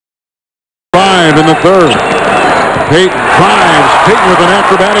5 in the third. Peyton drives. Peyton with an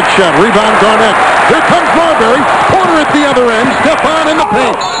acrobatic shot. Rebound Garnett. Here comes Marbury. Porter at the other end. Stephon in the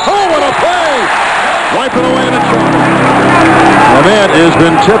paint. Oh, what a play! Wiping away in a shot. And that has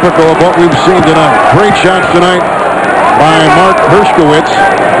been typical of what we've seen tonight. Great shots tonight by Mark Hurwitz.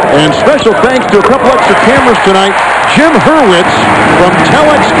 And special thanks to a couple extra cameras tonight. Jim Hurwitz from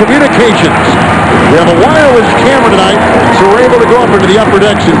Telex Communications. We have a wireless camera tonight, so we're able to go up into the upper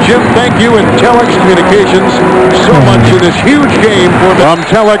decks. And Jim, thank you and Telex Communications so much in this huge game for from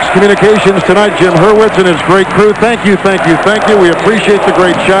Telex Communications tonight. Jim Hurwitz and his great crew. Thank you, thank you, thank you. We appreciate the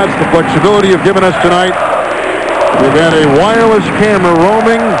great shots, the flexibility you've given us tonight. We've had a wireless camera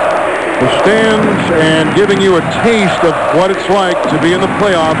roaming the stands and giving you a taste of what it's like to be in the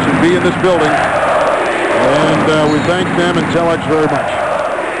playoffs and be in this building. And we thank them and Telex very much.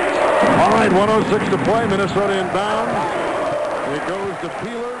 All right, 1:06 to play. Minnesota inbound. It goes to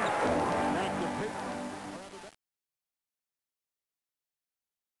Peeler.